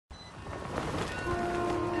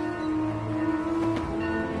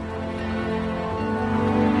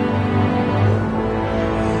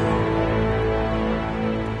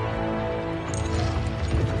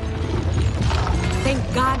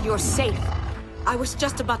I was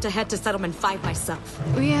just about to head to Settlement 5 myself.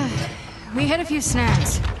 We hit a few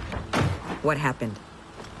snags. What happened?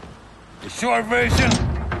 The short version?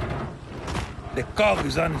 The cog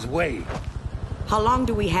is on his way. How long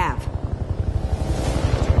do we have?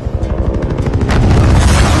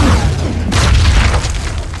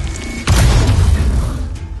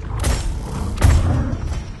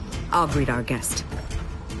 I'll greet our guest.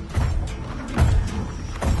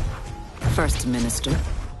 First Minister.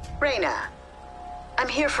 Reyna, I'm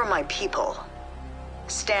here for my people.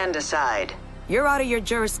 Stand aside. You're out of your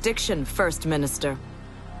jurisdiction, First Minister.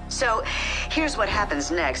 So, here's what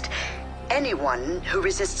happens next. Anyone who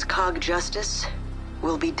resists COG justice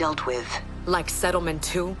will be dealt with. Like Settlement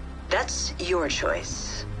 2? That's your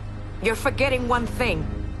choice. You're forgetting one thing.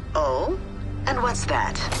 Oh? And what's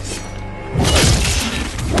that?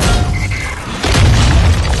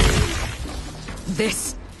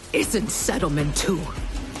 This isn't Settlement 2.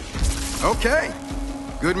 Okay.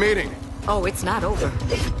 Good meeting. Oh, it's not over.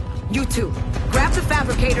 You two, grab the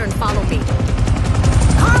fabricator and follow me.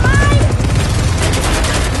 Carmine!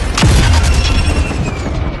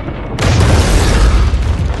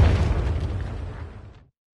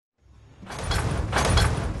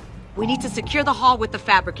 We need to secure the hall with the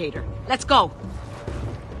fabricator. Let's go.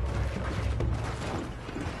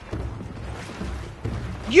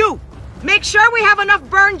 You! Make sure we have enough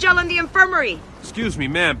burn gel in the infirmary. Excuse me,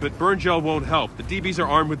 ma'am, but burn gel won't help. The DBs are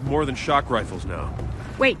armed with more than shock rifles now.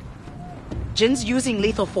 Wait. Jin's using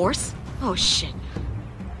lethal force? Oh, shit.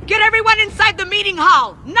 Get everyone inside the meeting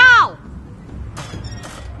hall, now!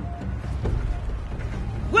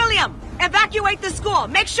 William, evacuate the school.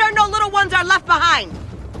 Make sure no little ones are left behind.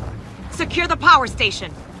 Secure the power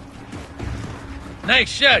station. Nice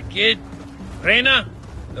shot, kid. Reyna,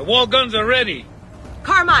 the wall guns are ready.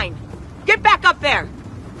 Carmine, get back up there.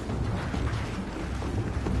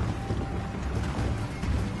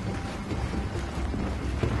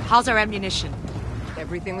 How's our ammunition?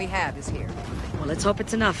 Everything we have is here. Well, let's hope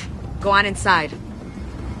it's enough. Go on inside.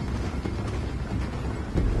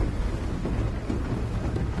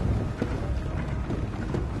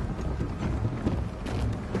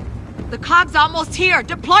 The cog's almost here.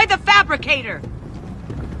 Deploy the fabricator.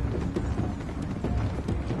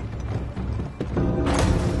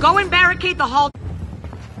 Go and barricade the hall.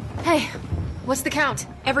 Hey, what's the count?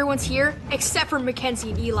 Everyone's here, except for Mackenzie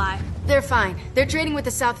and Eli. They're fine. They're trading with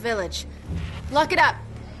the South Village. Lock it up.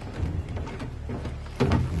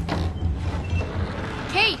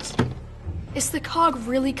 Kate! Is the cog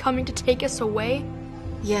really coming to take us away?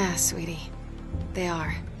 Yeah, sweetie. They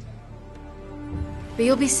are. But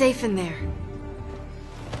you'll be safe in there.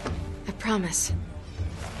 I promise.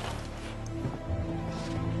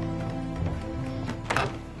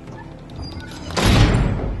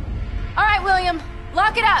 All right, William.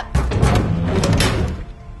 Lock it up!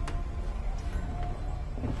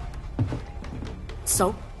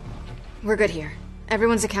 So? We're good here.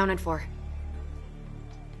 Everyone's accounted for.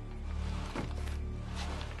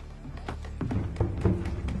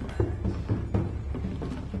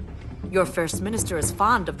 Your First Minister is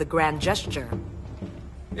fond of the grand gesture.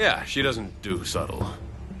 Yeah, she doesn't do subtle.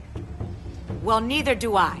 Well, neither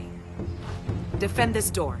do I. Defend this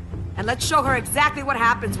door, and let's show her exactly what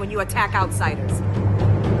happens when you attack outsiders.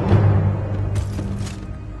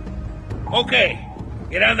 Okay,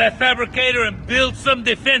 get on that fabricator and build some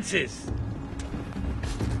defenses.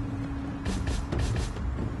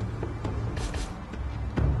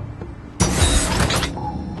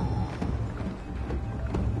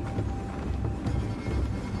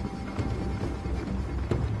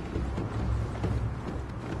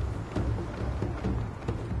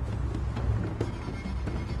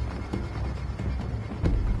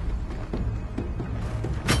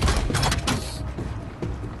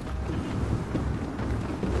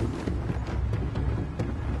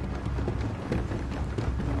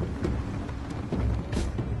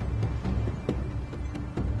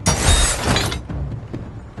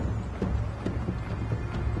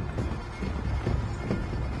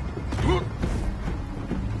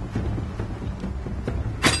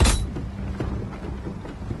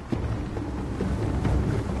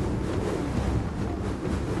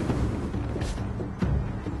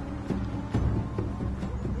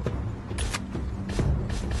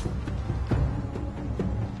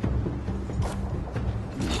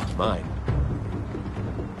 Mine.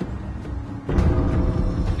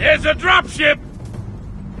 There's a dropship!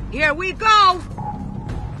 Here we go!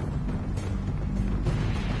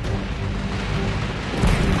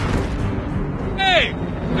 Hey!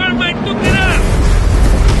 Carmine took it up!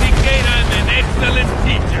 Indicate I'm an excellent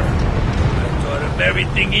teacher. I taught him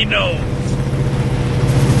everything he knows.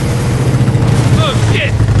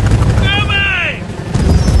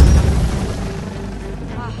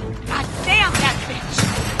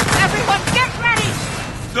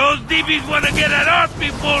 DBs want to get at our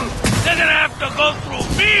people, they're gonna have to go through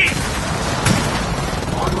me!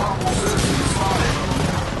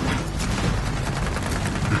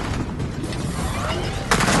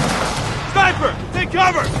 Sniper! Take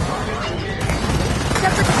cover!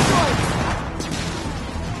 Separate destroyed.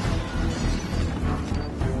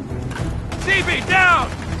 DB, down!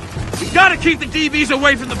 We gotta keep the DBs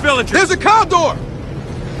away from the villagers! There's a condor!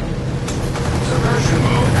 Suppression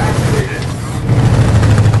mode activated.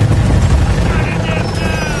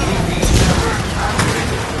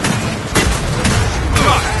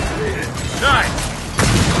 Nice!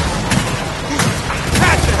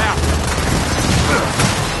 Catch it out!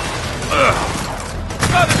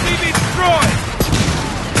 Another DB destroyed!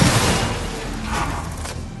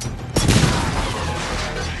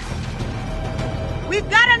 We've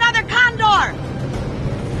got another condor!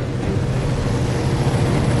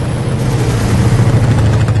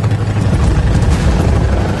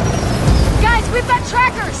 Guys, we've got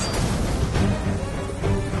trackers!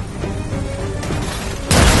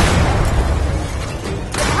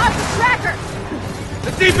 How's the tracker?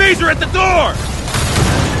 The DBs are at the door!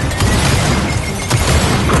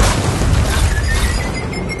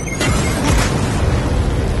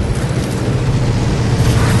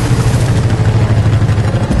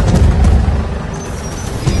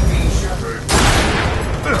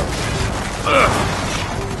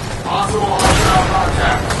 Possible hostile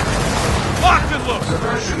contact. Locked and loose!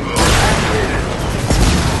 Suppression mode activated.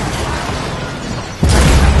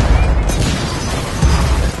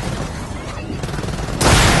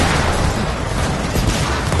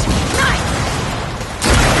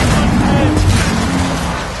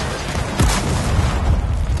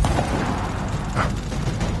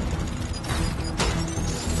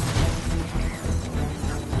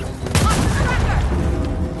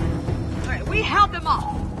 Alright, we held them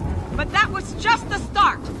off. But that was just the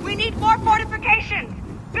start. We need more fortifications.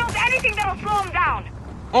 Build anything that'll slow them down.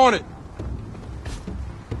 On it!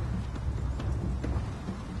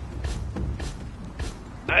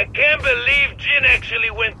 I can't believe Jin actually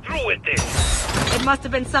went through with this. It must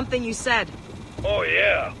have been something you said. Oh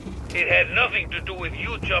yeah, it had nothing to do with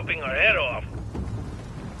you chopping our head off.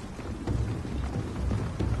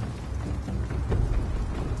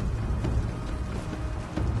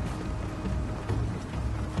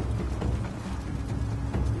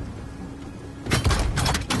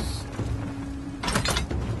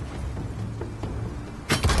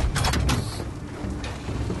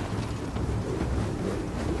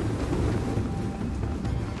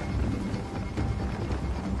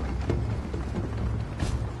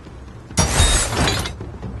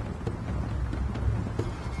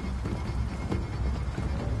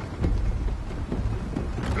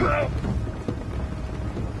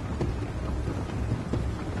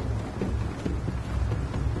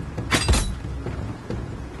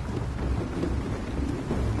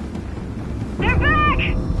 They're back!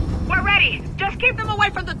 We're ready. Just keep them away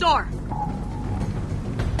from the door.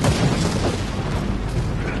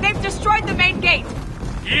 They've destroyed the main gate.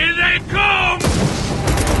 Here they come!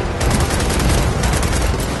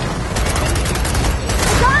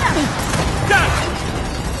 Got him! Got it!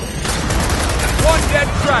 One dead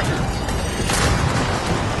tracker!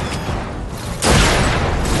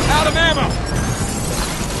 Out of ammo!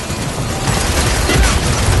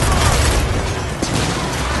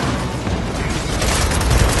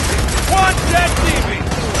 One dead DB!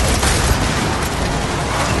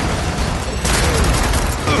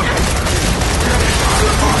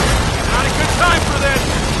 Not a good time for this!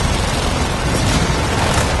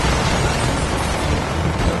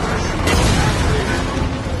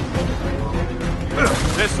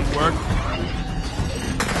 This'll work.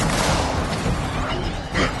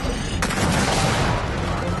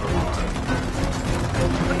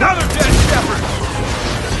 Another dead shepherd!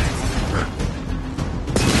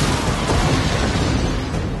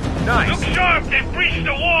 Nice. Look sharp, they breached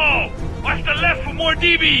the wall! Watch the left for more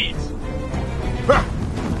DBs!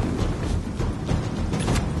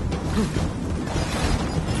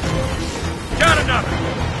 Got another!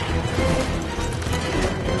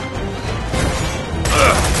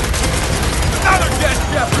 Another dead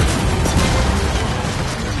shepherd!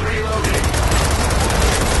 Reloading.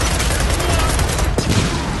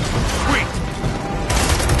 Sweet!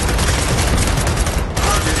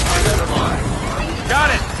 Target identified. Got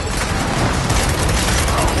it!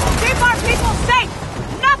 Keep our people safe.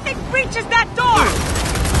 Nothing breaches that door.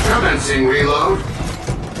 Commencing reload.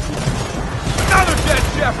 Another dead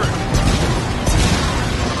shepherd!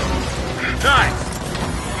 Nice!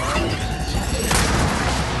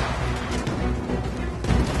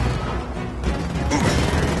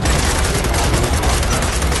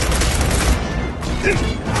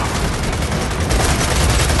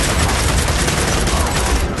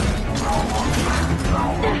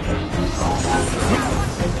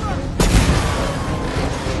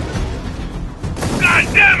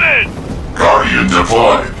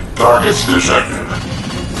 detected.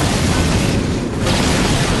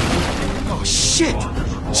 Oh, shit!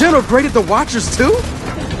 Jen upgraded the Watchers, too?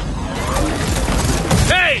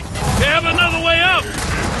 Hey! They have another way up!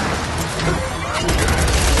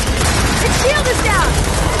 The shield is down!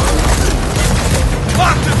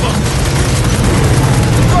 Lock them!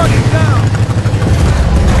 Guardian down!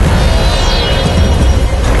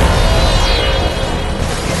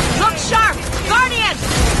 Look sharp! Guardian!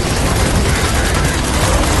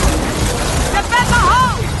 Defend the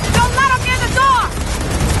hole! Don't let them near the door!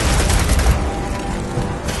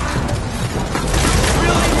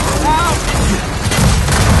 Really? Out!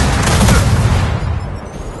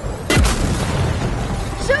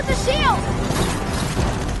 Shoot the shield!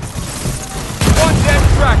 Watch that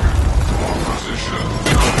tracker!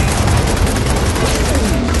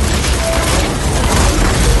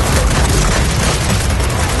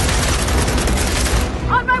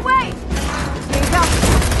 On my way! Need help!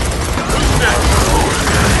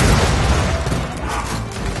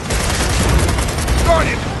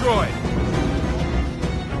 Guardian destroyed!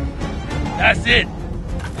 That's it!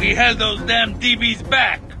 We held those damn DBs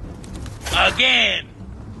back! Again!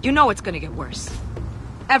 You know it's gonna get worse.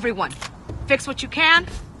 Everyone, fix what you can,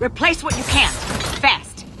 replace what you can't.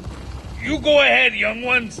 Fast. You go ahead, young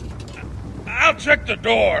ones. I'll check the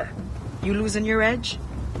door. You losing your edge?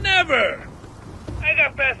 Never! I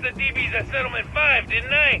got past the DBs at Settlement 5,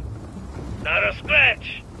 didn't I? Not a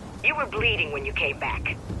scratch. You were bleeding when you came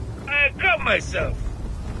back. I cut myself.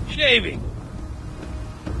 Shaving.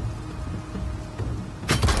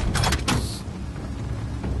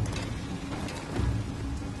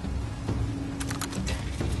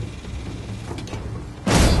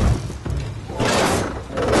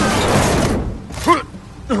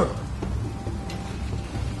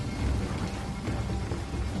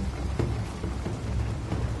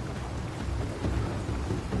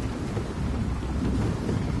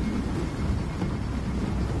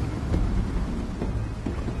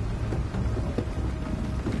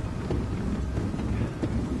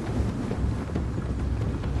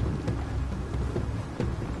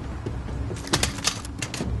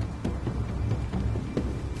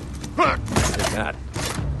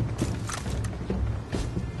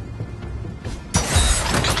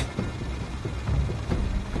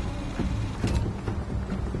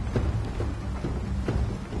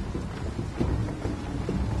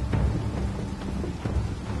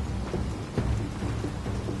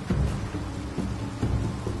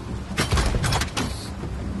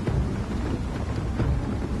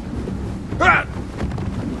 God.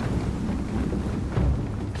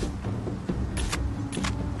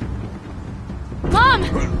 Mom!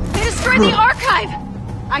 They destroyed the archive!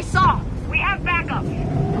 I saw. We have backups.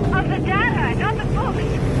 Of the data, not the books.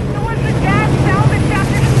 The ones that Dad salvaged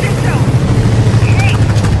after the system. Hey!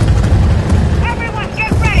 Everyone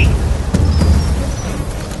get ready!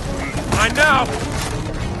 I know!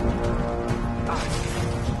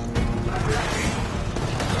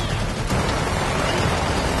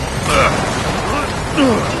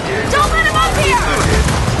 Don't let him up here!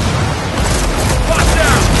 Watch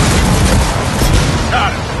out!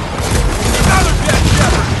 Got him! Another dead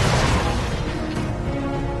shepherd!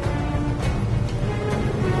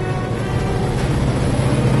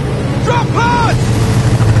 Drop pods!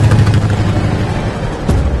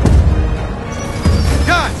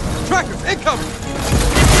 Guys, trackers incoming!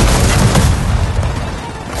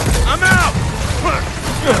 I'm out!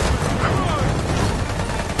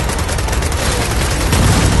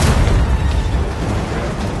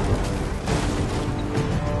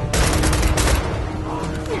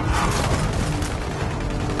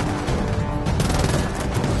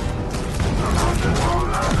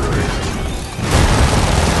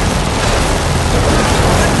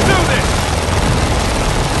 Let's do this!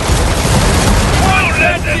 Won't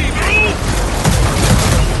let them through!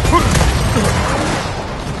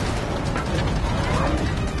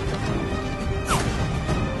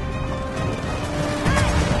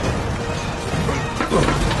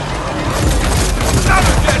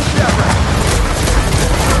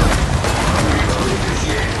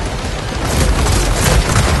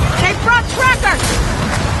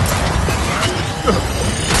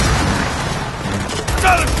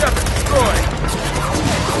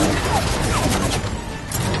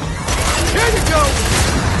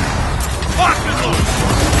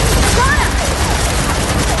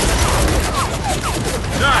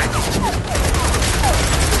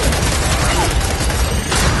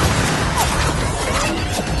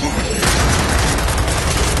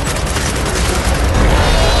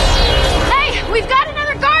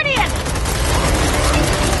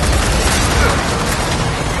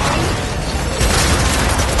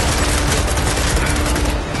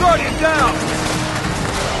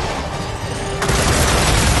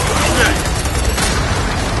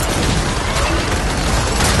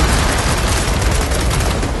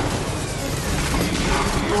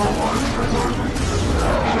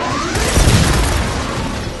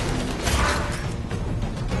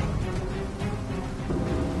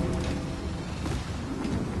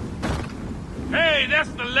 Hey,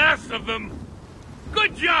 that's the last of them.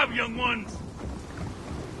 Good job, young ones.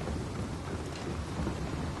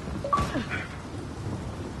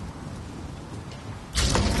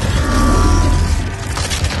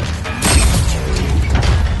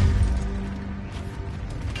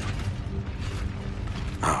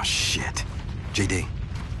 Oh, shit. JD,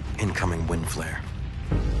 incoming wind flare.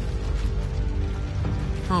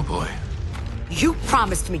 Oh boy. You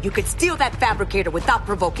promised me you could steal that fabricator without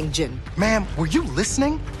provoking Jin. Ma'am, were you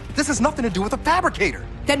listening? This has nothing to do with a fabricator.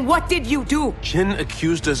 Then what did you do? Jin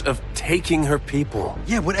accused us of taking her people.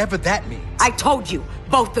 Yeah, whatever that means. I told you,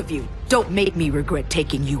 both of you, don't make me regret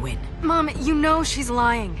taking you in. Mom, you know she's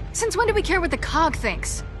lying. Since when do we care what the Cog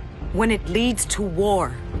thinks? When it leads to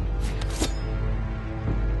war.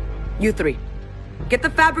 You three, get the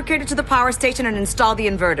fabricator to the power station and install the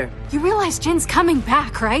inverter. You realize Jin's coming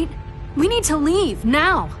back, right? We need to leave,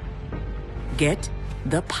 now. Get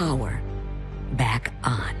the power back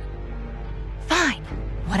on. Fine.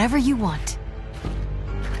 Whatever you want.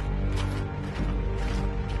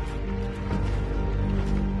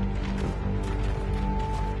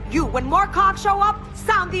 You, when more cogs show up,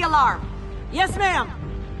 sound the alarm. Yes, ma'am.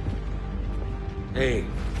 Hey,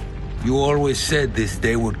 you always said this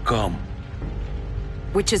day would come.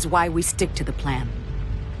 Which is why we stick to the plan.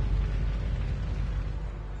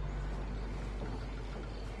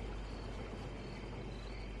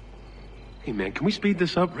 Hey man, can we speed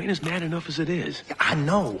this up? Rain is mad enough as it is. Yeah, I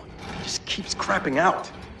know. It just keeps crapping out.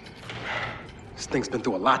 This thing's been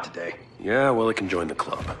through a lot today. Yeah, well, it can join the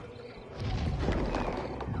club.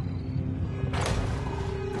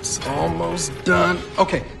 It's almost done.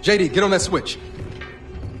 Okay, JD, get on that switch.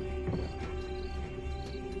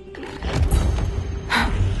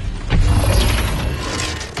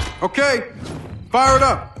 Okay, fire it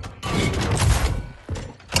up.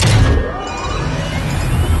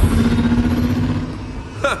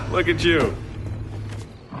 Look at you.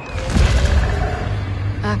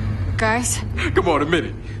 Guys? Come on, admit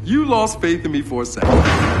it. You lost faith in me for a second.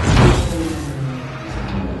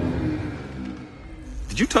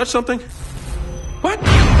 Did you touch something? What?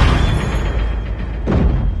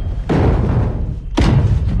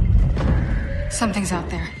 Something's out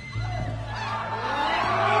there.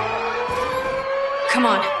 Come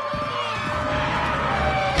on.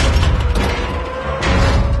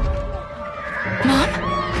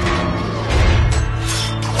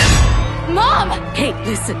 Mom! Hey,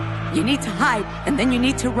 listen. You need to hide, and then you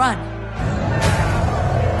need to run.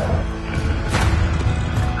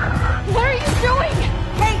 What are you doing?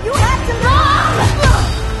 Hey, you have to run!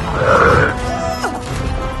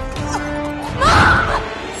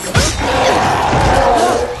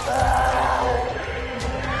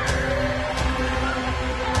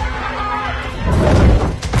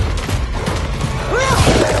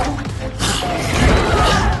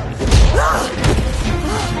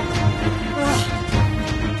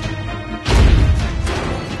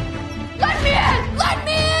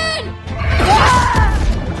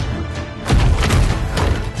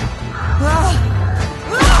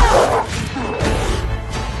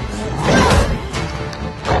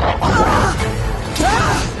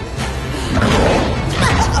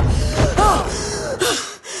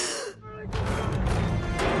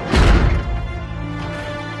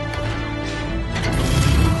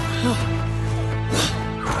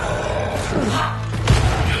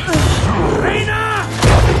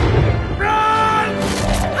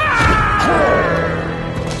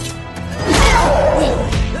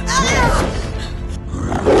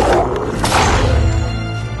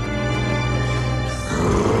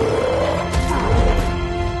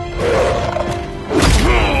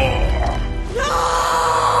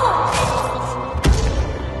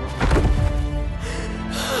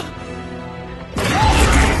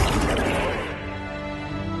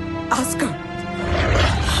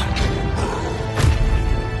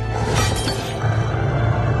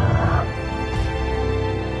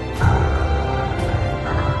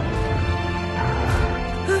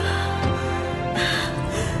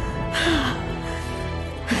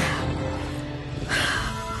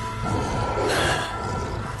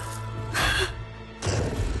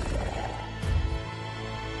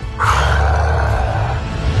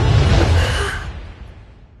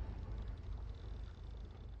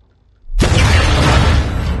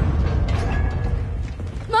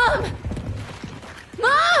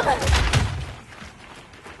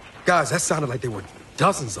 Guys, that sounded like there were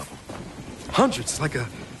dozens of them. Hundreds, like a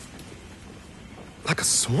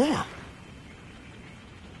swarm.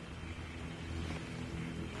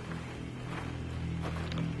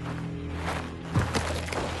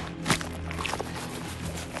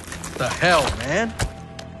 The hell, man?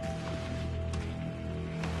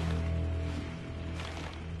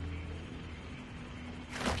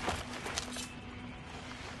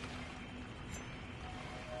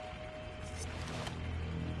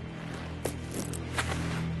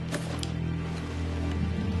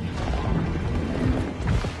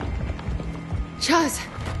 Chaz!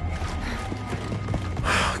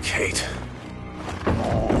 Kate.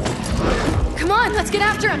 Come on, let's get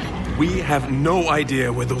after him! We have no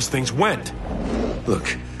idea where those things went.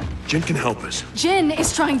 Look, Jin can help us. Jin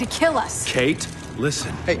is trying to kill us. Kate,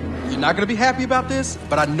 listen. Hey, you're not gonna be happy about this,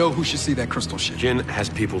 but I know who should see that crystal shit. Jin has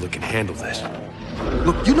people that can handle this.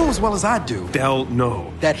 Look, you know as well as I do They'll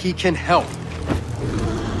know. that he can help.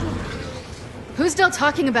 Who's Del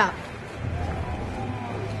talking about?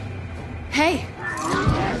 Hey!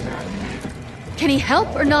 Can he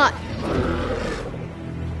help or not?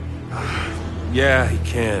 Yeah, he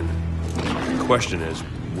can. The question is,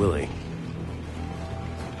 will he?